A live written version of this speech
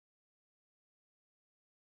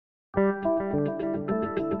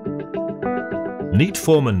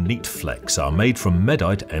Neatform and Neatflex are made from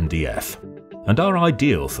Medite MDF and are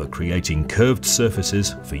ideal for creating curved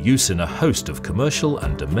surfaces for use in a host of commercial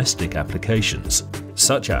and domestic applications,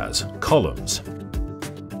 such as columns,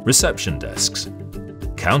 reception desks,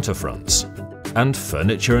 counterfronts, and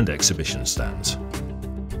furniture and exhibition stands.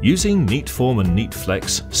 Using Neatform and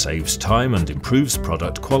Neatflex saves time and improves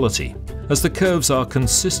product quality, as the curves are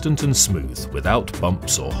consistent and smooth without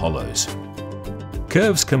bumps or hollows.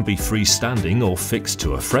 Curves can be freestanding or fixed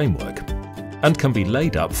to a framework, and can be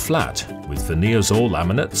laid up flat with veneers or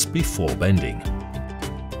laminates before bending.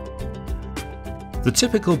 The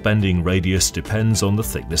typical bending radius depends on the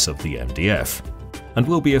thickness of the MDF, and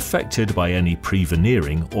will be affected by any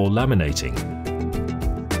pre-veneering or laminating.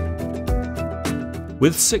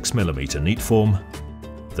 With 6mm Neatform,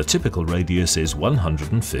 the typical radius is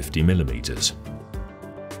 150 mm.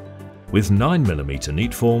 With 9mm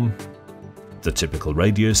Neatform, the typical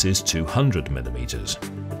radius is 200 mm.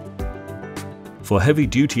 For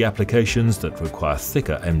heavy-duty applications that require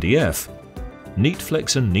thicker MDF,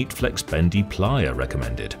 Neatflex and Neatflex Bendy ply are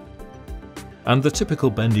recommended, and the typical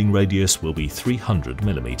bending radius will be 300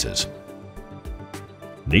 mm.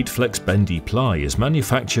 Neatflex Bendy ply is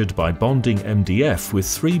manufactured by bonding MDF with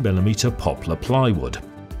 3mm poplar plywood,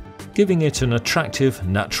 giving it an attractive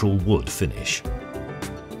natural wood finish.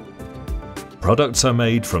 Products are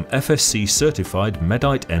made from FSC certified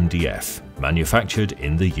Medite MDF, manufactured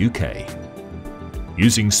in the UK.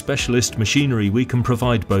 Using specialist machinery, we can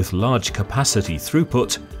provide both large capacity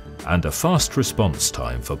throughput and a fast response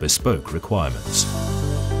time for bespoke requirements.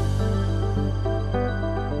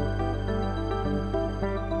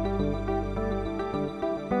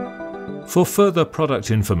 For further product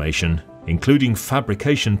information, including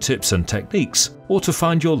fabrication tips and techniques, or to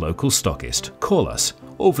find your local stockist, call us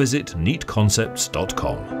or visit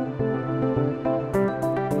neatconcepts.com.